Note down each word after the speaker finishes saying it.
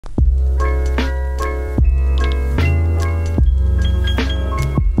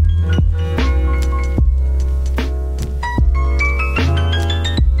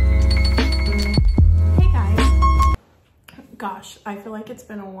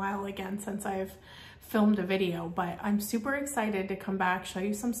been a while again since I've filmed a video, but I'm super excited to come back, show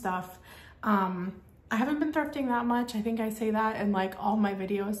you some stuff. I haven't been thrifting that much. I think I say that in like all my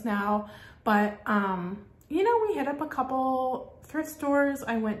videos now, but you know, we hit up a couple thrift stores.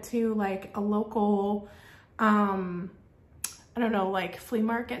 I went to like a local, I don't know, like flea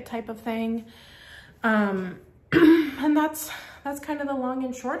market type of thing. And that's kind of the long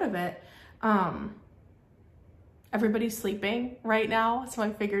and short of it. Everybody's sleeping right now, so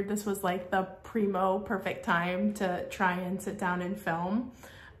I figured this was like the primo perfect time to try and sit down and film.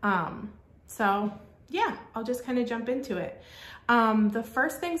 So yeah, I'll just kind of jump into it. The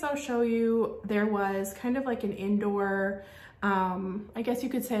first things I'll show you, there was kind of like an indoor, I guess you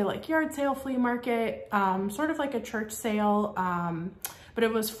could say like yard sale, flea market, sort of like a church sale, but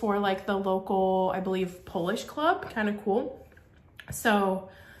it was for like the local, I believe, Polish club, kind of cool. So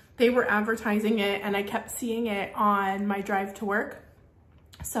they were advertising it and I kept seeing it on my drive to work.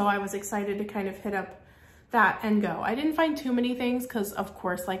 So I was excited to kind of hit up that and go. I didn't find too many things because of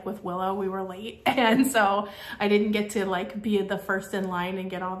course, like with Willow, we were late. And so I didn't get to like be the first in line and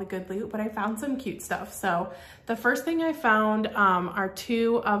get all the good loot, but I found some cute stuff. So the first thing I found are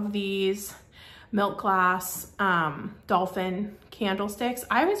two of these milk glass dolphin candlesticks.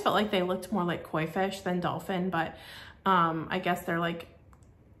 I always felt like they looked more like koi fish than dolphin, but I guess they're like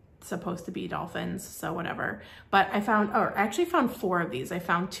supposed to be dolphins, so whatever. But I found, or I actually found 4 of these. I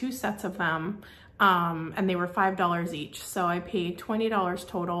found 2 sets of them. And they were $5 each. So I paid $20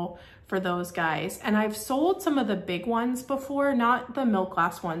 total for those guys. And I've sold some of the big ones before, not the milk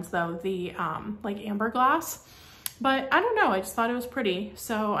glass ones though, the like amber glass. But I don't know, I just thought it was pretty.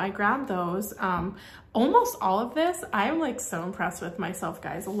 So I grabbed those. Almost all of this, I'm like so impressed with myself,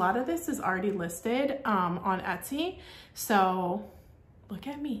 guys. A lot of this is already listed on Etsy. So look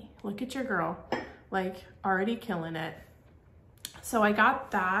at me, look at your girl, like already killing it. So I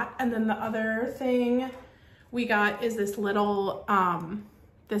got that. And then the other thing we got is this little,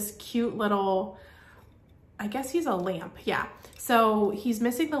 this cute little, I guess he's a lamp. Yeah. So he's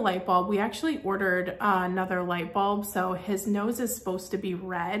missing the light bulb. We actually ordered another light bulb. So his nose is supposed to be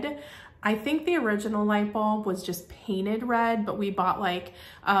red. I think the original light bulb was just painted red, but we bought like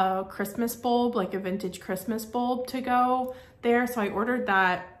a Christmas bulb, like a vintage Christmas bulb to go there. So I ordered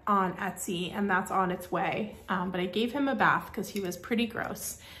that on Etsy and that's on its way. But I gave him a bath because he was pretty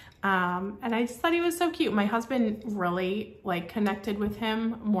gross. And I just thought he was so cute. My husband really like connected with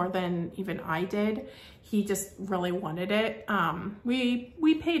him more than even I did. He just really wanted it.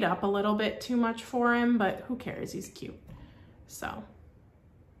 We paid up a little bit too much for him, but who cares? He's cute. So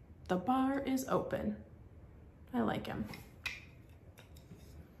the bar is open. I like him.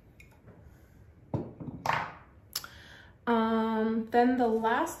 Then the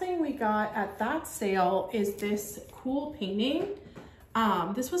last thing we got at that sale is this cool painting.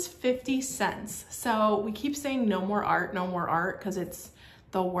 This was 50 cents. So we keep saying no more art, because it's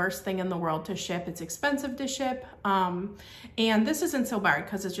the worst thing in the world to ship. It's expensive to ship. And this isn't so bad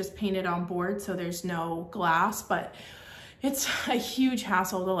because it's just painted on board, so there's no glass, but it's a huge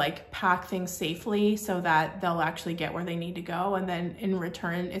hassle to like pack things safely so that they'll actually get where they need to go. And then in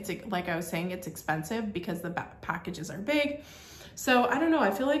return, it's like I was saying, it's expensive because the packages are big. So I don't know,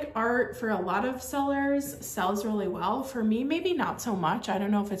 I feel like art for a lot of sellers sells really well. For me, maybe not so much. I don't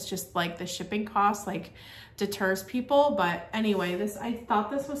know if it's just like the shipping cost like deters people, but anyway, I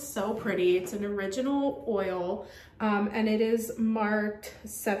thought this was so pretty. It's an original oil and it is marked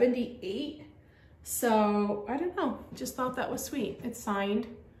 78. So I don't know, just thought that was sweet. It's signed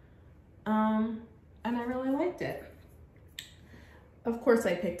and I really liked it. Of course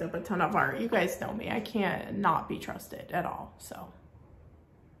I picked up a ton of art. You guys know me, I can't not be trusted at all. So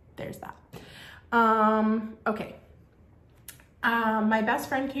there's that. Okay. My best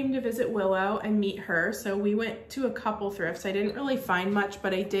friend came to visit Willow and meet her. So we went to a couple thrifts. I didn't really find much,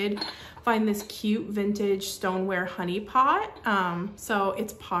 but I did find this cute vintage stoneware honey pot. So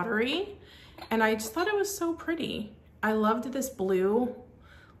it's pottery. And I just thought it was so pretty. I loved this blue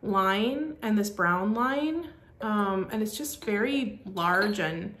line and this brown line. And it's just very large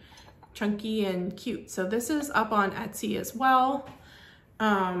and chunky and cute. So this is up on Etsy as well.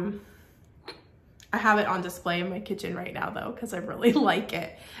 I have it on display in my kitchen right now though, because I really like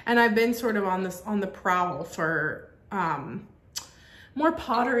it. And I've been sort of on the prowl for more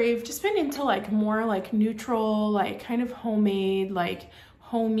pottery. I've just been into like more like neutral, like kind of homemade, like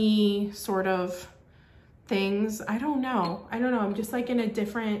homey sort of things. I don't know. I'm just like in a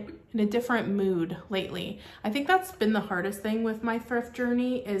different mood lately. I think that's been the hardest thing with my thrift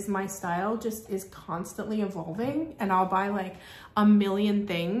journey, is my style just is constantly evolving, and I'll buy like a million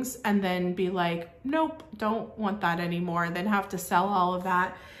things and then be like, nope, don't want that anymore, and then have to sell all of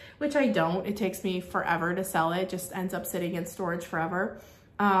that, which I don't. It takes me forever to sell it. Just ends up sitting in storage forever.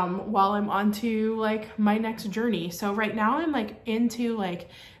 While I'm on to like my next journey. So right now I'm like into like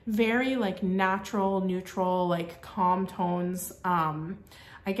very like natural, neutral, like calm tones.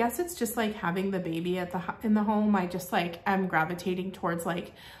 I guess it's just like having the baby in the home. I just like am gravitating towards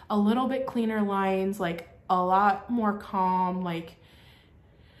like a little bit cleaner lines, like a lot more calm, like,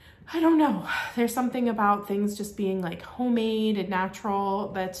 I don't know. There's something about things just being like homemade and natural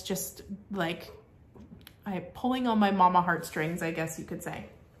that's just like, I'm pulling on my mama heartstrings, I guess you could say.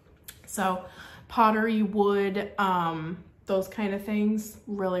 So pottery, wood, those kind of things,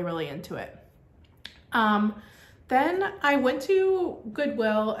 really, really into it. Then I went to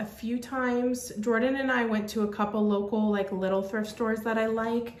Goodwill a few times. Jordan and I went to a couple local like little thrift stores that I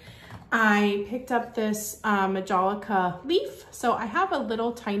like. I picked up this Majolica leaf. So I have a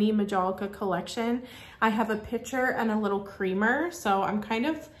little tiny Majolica collection. I have a pitcher and a little creamer. So I'm kind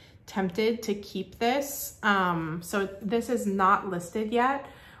of tempted to keep this. So this is not listed yet,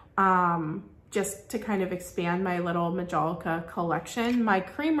 just to kind of expand my little Majolica collection. My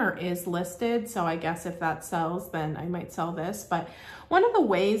creamer is listed, so I guess if that sells, then I might sell this. But one of the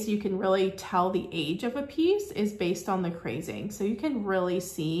ways you can really tell the age of a piece is based on the crazing. So you can really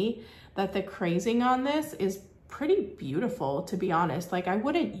see that the crazing on this is pretty beautiful, to be honest. Like, I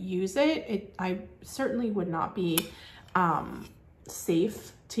wouldn't use it. I certainly would not be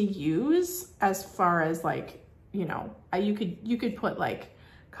safe to use, as far as like, you know, you could put like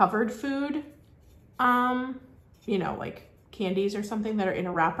covered food, you know, like candies or something that are in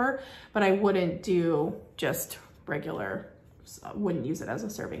a wrapper, but I wouldn't do just regular, wouldn't use it as a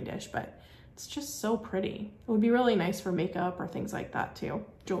serving dish. But it's just so pretty. It would be really nice for makeup or things like that too,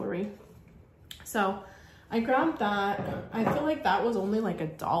 jewelry. So I grabbed that. I feel like that was only like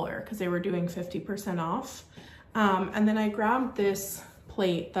 $1 because they were doing 50% off. And then I grabbed this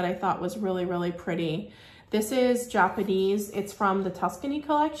plate that I thought was really, really pretty. This is Japanese. It's from the Tuscany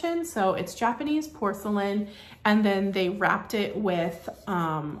collection. So it's Japanese porcelain, and then they wrapped it with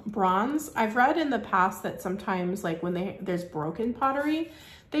bronze. I've read in the past that sometimes like when there's broken pottery,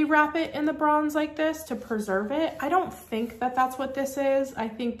 they wrap it in the bronze like this to preserve it. I don't think that that's what this is. I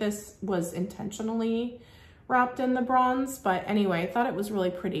think this was intentionally wrapped in the bronze, but anyway, I thought it was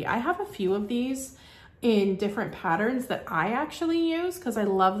really pretty. I have a few of these in different patterns that I actually use because I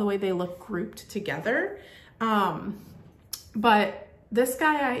love the way they look grouped together. But this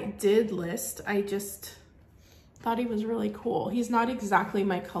guy I did list. I just thought he was really cool. He's not exactly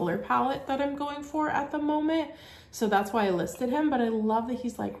my color palette that I'm going for at the moment, so that's why I listed him, but I love that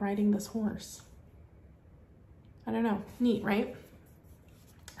he's like riding this horse. I don't know, neat, right?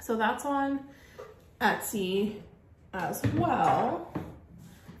 So that's on Etsy as well.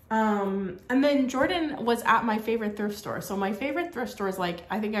 And then Jordan was at my favorite thrift store. So my favorite thrift store is like,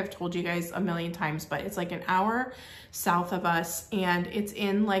 I think I've told you guys a million times, but it's like an hour south of us, and it's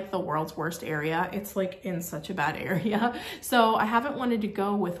in like the world's worst area. It's like in such a bad area. So I haven't wanted to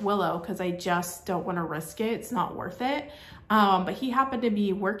go with Willow because I just don't want to risk it. It's not worth it. But he happened to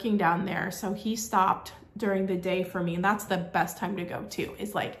be working down there, so he stopped during the day for me, and that's the best time to go too,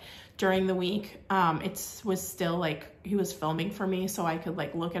 is like during the week. It was still like, he was filming for me so I could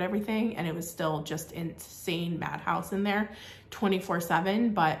like look at everything, and it was still just insane madhouse in there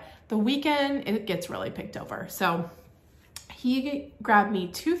 24/7. But the weekend it gets really picked over. So he grabbed me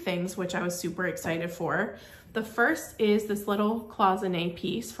two things, which I was super excited for. The first is this little cloisonne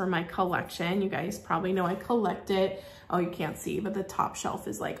piece for my collection. You guys probably know I collect it. Oh, you can't see, but the top shelf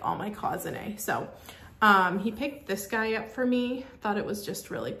is like all my cloisonne. So he picked this guy up for me. Thought it was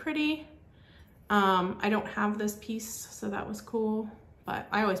just really pretty. I don't have this piece, so that was cool, but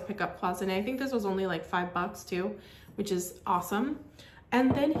I always pick up cloisonne. I think this was only like $5 too, which is awesome.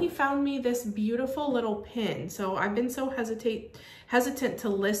 And then he found me this beautiful little pin. So I've been so hesitant to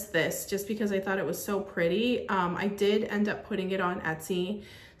list this just because I thought it was so pretty. I did end up putting it on Etsy,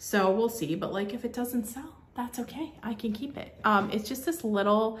 so we'll see. But like, if it doesn't sell, that's okay. I can keep it. It's just this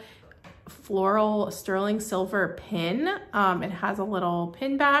little floral sterling silver pin. It has a little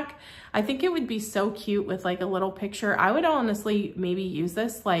pin back. I think it would be so cute with like a little picture. I would honestly maybe use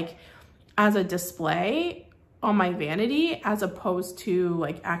this like as a display on my vanity as opposed to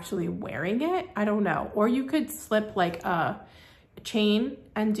like actually wearing it. I don't know. Or you could slip like a chain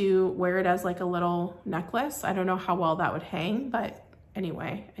and wear it as like a little necklace. I don't know how well that would hang, but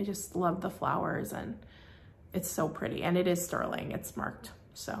anyway, I just love the flowers and It's so pretty, and it is sterling. It's marked,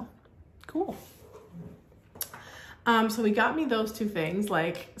 so cool. So we got me those two things,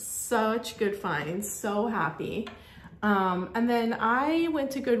 like such good finds, so happy. And then I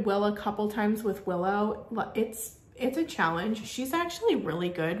went to Goodwill a couple times with Willow. It's a challenge. She's actually really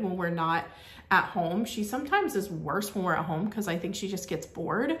good when we're not at home. She sometimes is worse when we're at home because I think she just gets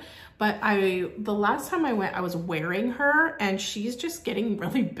bored. But the last time I went, I was wearing her and she's just getting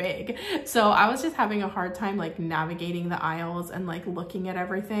really big. So I was just having a hard time like navigating the aisles and like looking at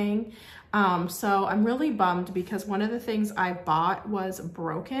everything. So I'm really bummed because one of the things I bought was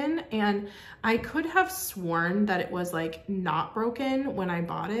broken, and I could have sworn that it was like not broken when I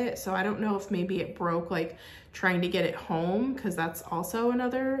bought it. So I don't know if maybe it broke like trying to get it home, because that's also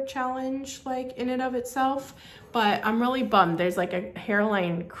another challenge like in and of itself. But I'm really bummed. There's like a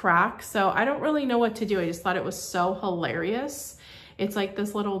hairline crack, so I don't really know what to do. I just thought it was so hilarious. It's like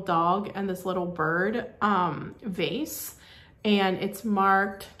this little dog and this little bird vase, and it's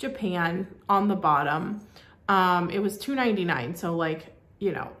marked Japan on the bottom. It was $2.99, so like,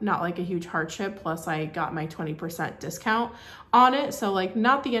 you know, not like a huge hardship. Plus I got my 20% discount on it. So like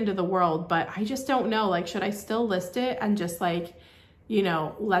not the end of the world, but I just don't know, like, should I still list it and just like, you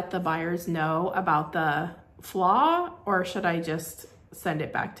know, let the buyers know about the flaw, or should I just send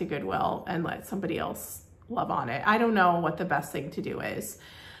it back to Goodwill and let somebody else love on it? I don't know what the best thing to do is.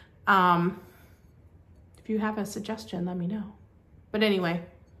 If you have a suggestion, let me know. But anyway,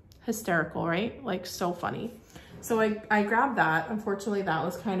 hysterical, right? Like so funny. So I grabbed that. Unfortunately, that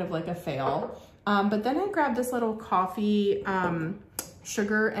was kind of like a fail. But then I grabbed this little coffee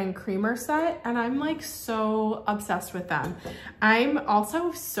sugar and creamer set, and I'm like so obsessed with them. I'm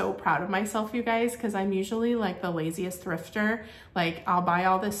also so proud of myself, you guys, because I'm usually like the laziest thrifter. Like I'll buy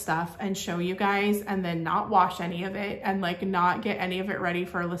all this stuff and show you guys and then not wash any of it and like not get any of it ready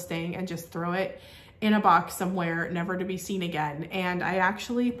for a listing and just throw it in a box somewhere, never to be seen again. And I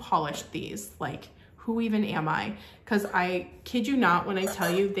actually polished these. Like, who even am I? Because I kid you not when I tell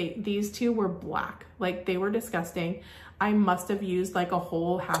you these two were black. Like they were disgusting. I must have used like a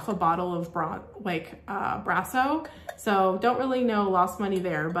whole half a bottle of Brasso. So don't really know, lost money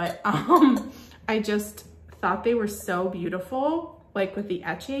there. But I just thought they were so beautiful, like with the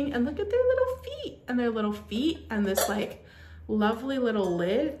etching. And look at their little feet and this like lovely little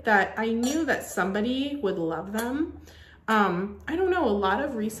lid that I knew that somebody would love them. I don't know, a lot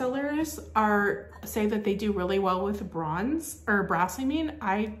of resellers say that they do really well with brass, I mean.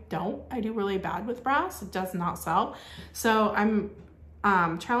 I don't. I do really bad with brass. It does not sell. So I'm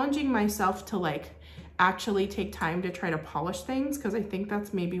challenging myself to like actually take time to try to polish things, because I think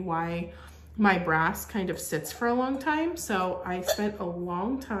that's maybe why my brass kind of sits for a long time. So I spent a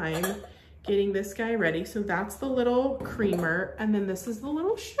long time getting this guy ready. So that's the little creamer, and then this is the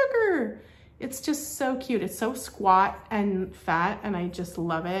little sugar. It's just so cute. It's so squat and fat, and I just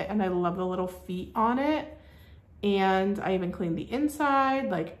love it. And I love the little feet on it. And I even cleaned the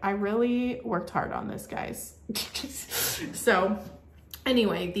inside. Like I really worked hard on this, guys. So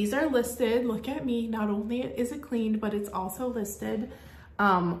anyway, these are listed. Look at me. Not only is it cleaned, but it's also listed.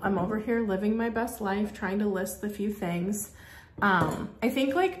 I'm over here living my best life, trying to list a few things. I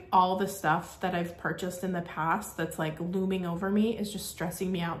think like all the stuff that I've purchased in the past that's like looming over me is just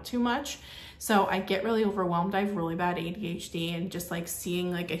stressing me out too much. So I get really overwhelmed. I have really bad ADHD, and just like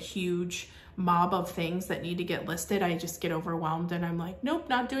seeing like a huge mob of things that need to get listed, I just get overwhelmed and I'm like, nope,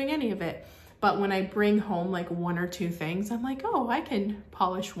 not doing any of it. But when I bring home like one or two things, I'm like, oh, I can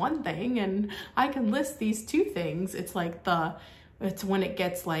polish one thing and I can list these two things. It's like it's when it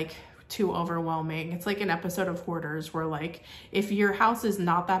gets like too overwhelming. It's like an episode of Hoarders where like if your house is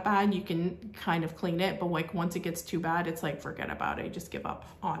not that bad, you can kind of clean it, but like once it gets too bad, it's like forget about it, just give up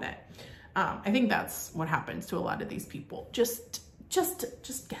on it. I think that's what happens to a lot of these people. Just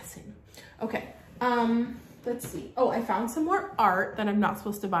guessing. Okay, let's see. Oh, I found some more art that I'm not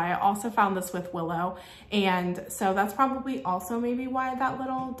supposed to buy. I also found this with Willow, and so that's probably also maybe why that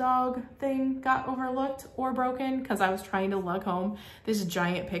little dog thing got overlooked or broken, because I was trying to lug home this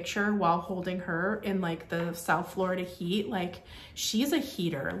giant picture while holding her in like the South Florida heat. Like she's a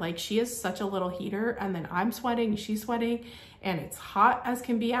heater. Like she is such a little heater, and then I'm sweating, she's sweating, and it's hot as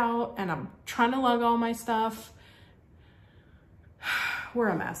can be out, and I'm trying to lug all my stuff. We're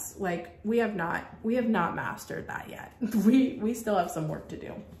a mess. Like we have not mastered that yet. We still have some work to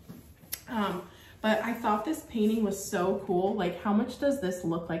do. But I thought this painting was so cool. Like how much does this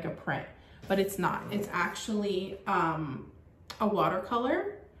look like a print? But it's not. It's actually a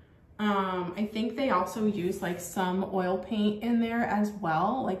watercolor. I think they also use like some oil paint in there as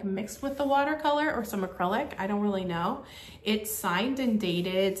well, like mixed with the watercolor, or some acrylic. I don't really know. It's signed and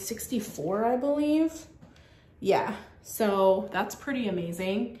dated 64, I believe. Yeah, so that's pretty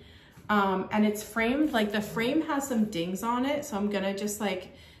amazing. And it's framed, like the frame has some dings on it, so I'm gonna just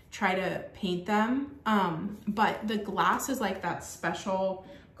like try to paint them. But the glass is like that special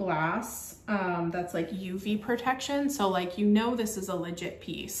glass that's like UV protection, so like you know this is a legit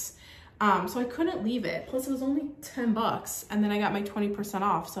piece. So I couldn't leave it. Plus it was only 10 bucks, and then I got my 20%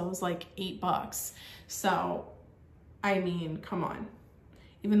 off, so it was like 8 bucks. So I mean, come on.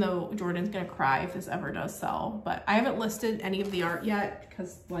 Even though Jordan's gonna cry if this ever does sell, but I haven't listed any of the art yet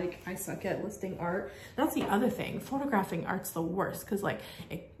because like I suck at listing art. That's the other thing. Photographing art's the worst because like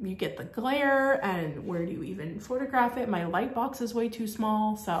you get the glare, and where do you even photograph it? My light box is way too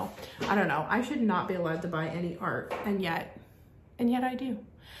small. So I don't know. I should not be allowed to buy any art, and yet I do.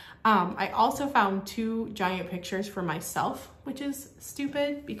 I also found 2 giant pictures for myself, which is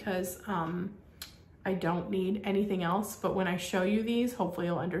stupid because I don't need anything else, but when I show you these, hopefully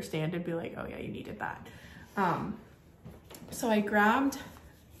you'll understand and be like, oh yeah, you needed that. So I grabbed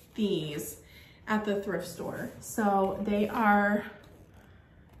these at the thrift store. So they are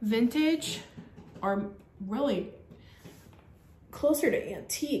vintage, or really closer to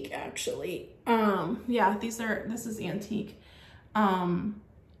antique actually. Yeah, this is antique.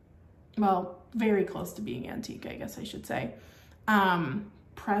 Well, very close to being antique, I guess I should say.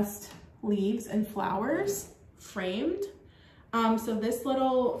 Pressed leaves and flowers, framed. So this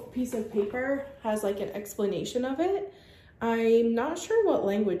little piece of paper has like an explanation of it. I'm not sure what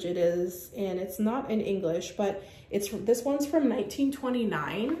language it is, and it's not in English, but this one's from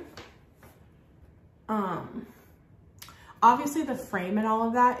 1929. Obviously the frame and all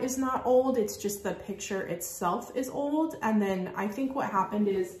of that is not old, it's just the picture itself is old. And then I think what happened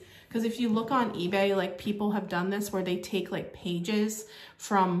is, because if you look on eBay, like people have done this where they take like pages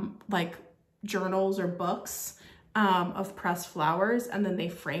from like journals or books of pressed flowers, and then they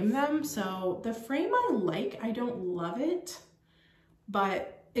frame them. So the frame I like, I don't love it,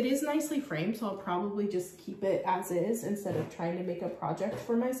 but it is nicely framed. So I'll probably just keep it as is instead of trying to make a project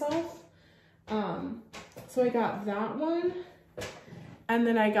for myself. So I got that one, and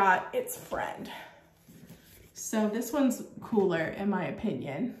then I got its friend. So this one's cooler in my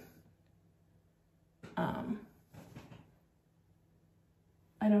opinion.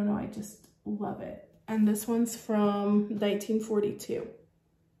 I don't know, I just love it. And this one's from 1942.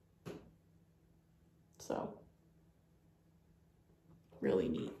 So, really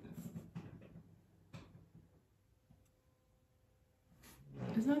neat.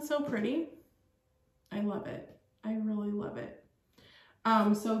 Isn't that so pretty? I love it. I really love it.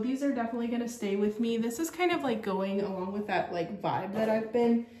 So these are definitely gonna stay with me. This is kind of like going along with that like vibe that I've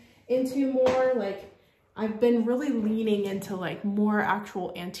been into more. Like I've been really leaning into like more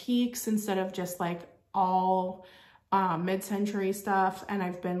actual antiques instead of just like all mid-century stuff. And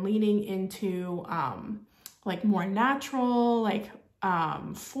I've been leaning into like more natural, like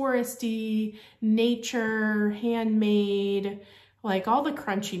foresty, nature, handmade, like all the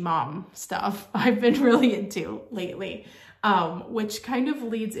crunchy mom stuff I've been really into lately. Which kind of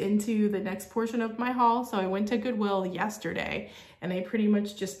leads into the next portion of my haul. So I went to Goodwill yesterday, and they pretty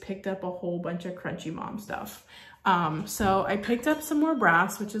much just picked up a whole bunch of crunchy mom stuff. So I picked up some more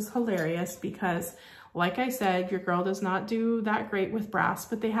brass, which is hilarious because like I said, your girl does not do that great with brass,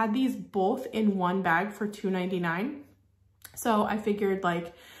 but they had these both in one bag for $2.99. So I figured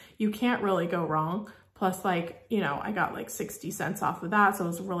like you can't really go wrong. Plus like, you know, I got like 60 cents off of that. So it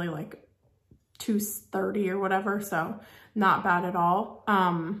was really like $2.30 or whatever. So not bad at all.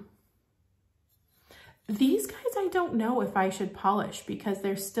 These guys, I don't know if I should polish because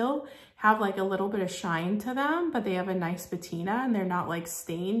they still have like a little bit of shine to them, but they have a nice patina and they're not like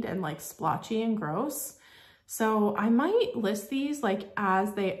stained and like splotchy and gross. So I might list these like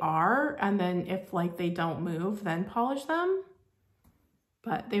as they are, and then if like they don't move, then polish them.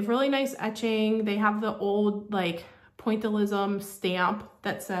 But they have really nice etching. They have the old like pointillism stamp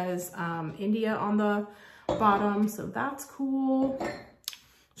that says India on the bottom, so that's cool.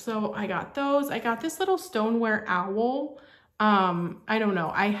 So I got those. I got this little stoneware owl. I don't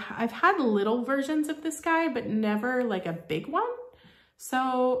know, I've had little versions of this guy, but never like a big one.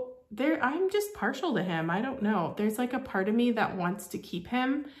 So I'm just partial to him. I don't know, there's like a part of me that wants to keep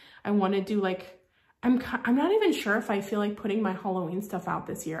him. I want to do like, I'm not even sure if I feel like putting my Halloween stuff out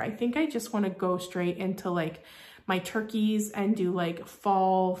this year. I think I just want to go straight into like my turkeys and do like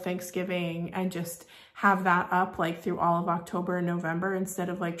fall Thanksgiving and just have that up like through all of October and November instead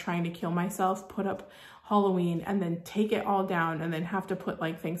of like trying to kill myself, put up Halloween and then take it all down and then have to put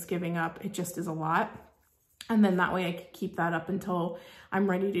like Thanksgiving up. It just is a lot. And then that way I could keep that up until I'm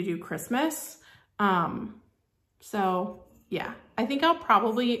ready to do Christmas. So yeah, I think I'll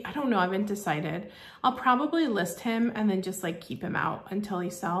probably, I don't know, I haven't decided. I'll probably list him and then just like keep him out until he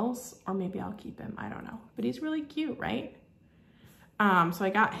sells, or maybe I'll keep him, I don't know. But he's really cute, right? So I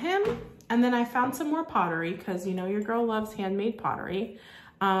got him, and then I found some more pottery because you know your girl loves handmade pottery.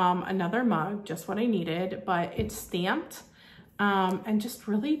 Another mug, just what I needed, but it's stamped and just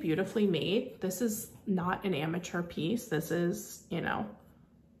really beautifully made. This is not an amateur piece. This is, you know,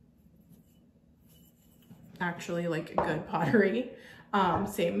 actually like good pottery.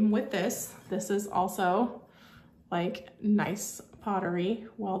 Same with this. This is also like nice pottery,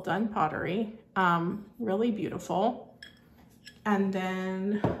 well done pottery, really beautiful. And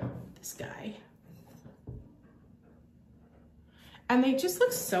then this guy. And they just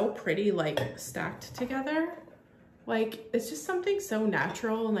look so pretty, like stacked together. Like it's just something so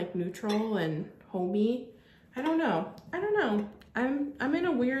natural and like neutral and homey. I don't know. I'm in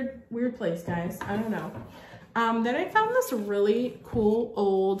a weird place, guys. I don't know. Then I found this really cool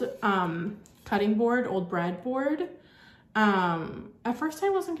old cutting board, old breadboard. At first I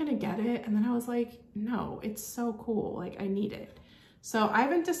wasn't gonna get it, and then I was like, no, it's so cool, like I need it. So I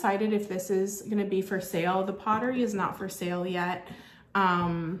haven't decided if this is gonna be for sale. The pottery is not for sale yet. I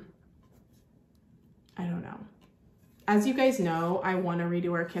don't know. As you guys know, I want to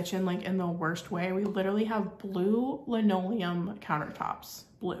redo our kitchen like in the worst way. We literally have blue linoleum countertops.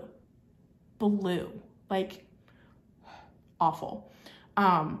 Blue, like awful.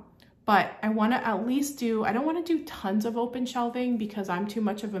 But I want to at least do, I don't want to do tons of open shelving because I'm too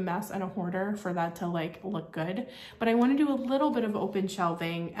much of a mess and a hoarder for that to like look good. But I want to do a little bit of open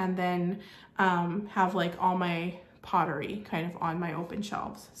shelving and then have like all my pottery kind of on my open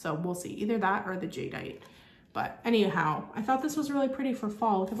shelves. So we'll see, either that or the jadeite. But anyhow, I thought this was really pretty for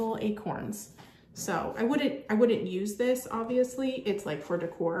fall. Look at the little acorns. So I wouldn't use this, obviously. It's like for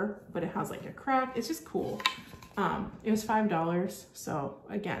decor, but it has like a crack. It's just cool. It was $5, so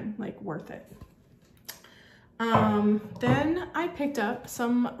again, like worth it. Then I picked up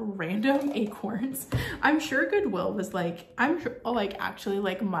some random acorns. I'm sure Goodwill was like, actually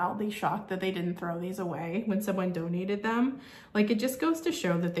like mildly shocked that they didn't throw these away when someone donated them. Like it just goes to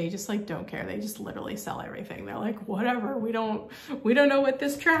show that they just like don't care. They just literally sell everything. They're like, whatever, we don't know what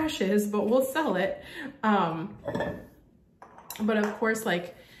this trash is, but we'll sell it. But of course,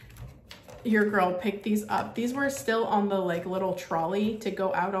 like, your girl picked these up. These were still on the like little trolley to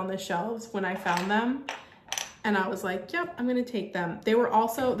go out on the shelves when I found them. And I was like, yep, I'm gonna take them. They were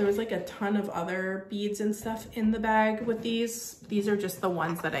also, there was like a ton of other beads and stuff in the bag with these. These are just the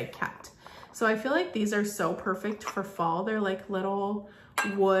ones that I kept. So I feel like these are so perfect for fall. They're like little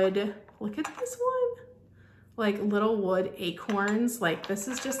wood, look at this one. Like little wood acorns. Like this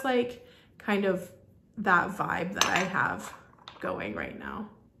is just like kind of that vibe that I have going right now.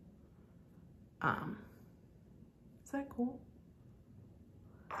 Is that cool?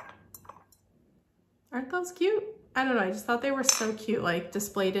 Aren't those cute? I don't know, I just thought they were so cute, like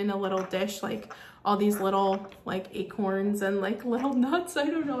displayed in a little dish, like all these little like acorns and like little nuts. I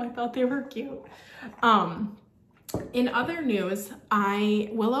don't know, I thought they were cute. In other news,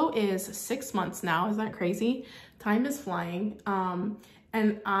 Willow is 6 months now. Isn't that crazy? Time is flying.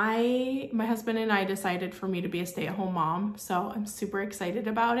 And my husband and I decided for me to be a stay-at-home mom. So I'm super excited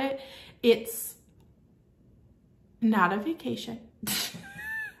about it. It's not a vacation.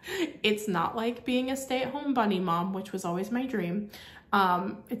 It's not like being a stay-at-home bunny mom, which was always my dream.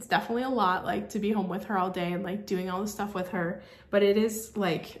 It's definitely a lot, like to be home with her all day and like doing all the stuff with her, but it is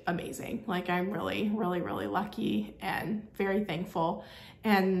like amazing. Like I'm really lucky and very thankful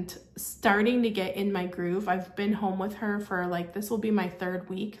and starting to get in my groove. I've been home with her for like, this will be my 3rd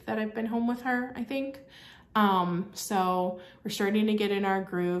week that I've been home with her, I think. So we're starting to get in our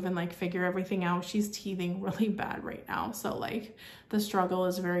groove and like figure everything out. She's teething really bad right now. So like the struggle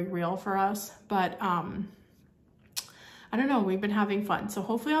is very real for us, but, I don't know, we've been having fun. So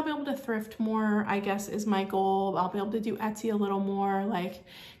hopefully I'll be able to thrift more, I guess is my goal. I'll be able to do Etsy a little more, like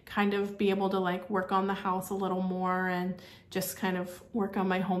kind of be able to like work on the house a little more and just kind of work on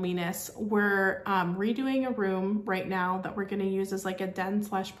my hominess. We're redoing a room right now that we're gonna use as like a den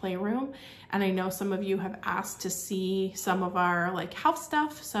 / playroom. And I know some of you have asked to see some of our like house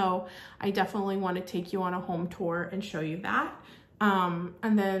stuff. So I definitely wanna take you on a home tour and show you that.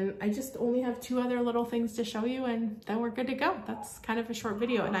 And then I just only have 2 other little things to show you and then we're good to go. That's kind of a short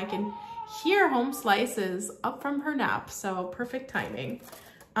video and I can hear Home Slices up from her nap. So perfect timing.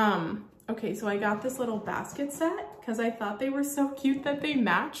 Okay, so I got this little basket set because I thought they were so cute that they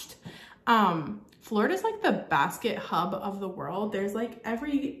matched. Florida's like the basket hub of the world. There's like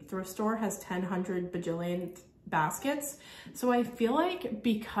every thrift store has 10, 100, bajillion baskets. So I feel like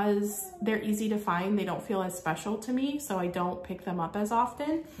because they're easy to find, they don't feel as special to me, so I don't pick them up as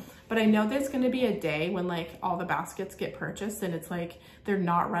often. But I know there's gonna be a day when like all the baskets get purchased and it's like they're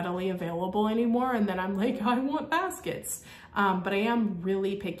not readily available anymore, and then I'm like, I want baskets. But I am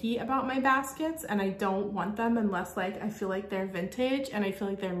really picky about my baskets, and I don't want them unless like I feel like they're vintage and I feel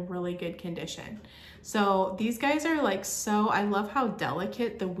like they're in really good condition. So these guys are like, so I love how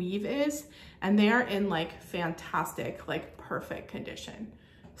delicate the weave is, and they are in like fantastic, like perfect condition.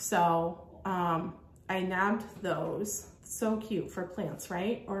 So I nabbed those. So cute for plants,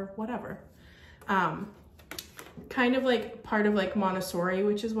 right? Or whatever. Kind of like part of like Montessori,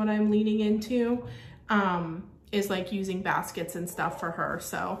 which is what I'm leaning into, is like using baskets and stuff for her.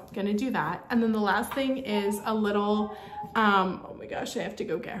 So gonna do that. And then the last thing is a little, oh my gosh, I have to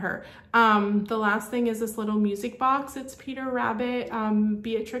go get her. The last thing is this little music box. It's Peter Rabbit,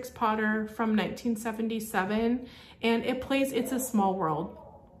 Beatrix Potter from 1977. And it plays It's a Small World.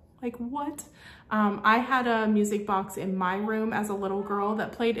 Like what? I had a music box in my room as a little girl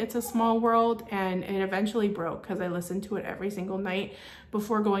that played It's a Small World, and it eventually broke because I listened to it every single night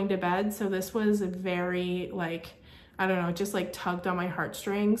before going to bed. So this was very like, I don't know, just like tugged on my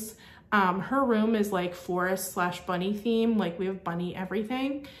heartstrings. Her room is like forest/bunny theme, like we have bunny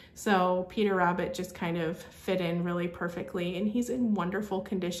everything. So Peter Rabbit just kind of fit in really perfectly, and he's in wonderful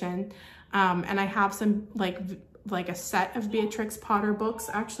condition. And I have some like a set of Beatrix Potter books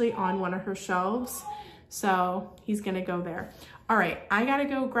actually on one of her shelves. So he's gonna go there. All right, I gotta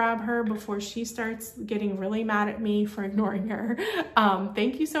go grab her before she starts getting really mad at me for ignoring her.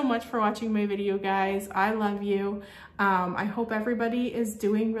 Thank you so much for watching my video, guys. I love you. I hope everybody is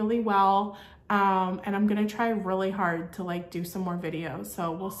doing really well. And I'm gonna try really hard to like do some more videos.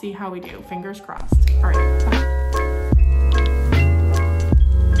 So we'll see how we do, fingers crossed. All right, bye.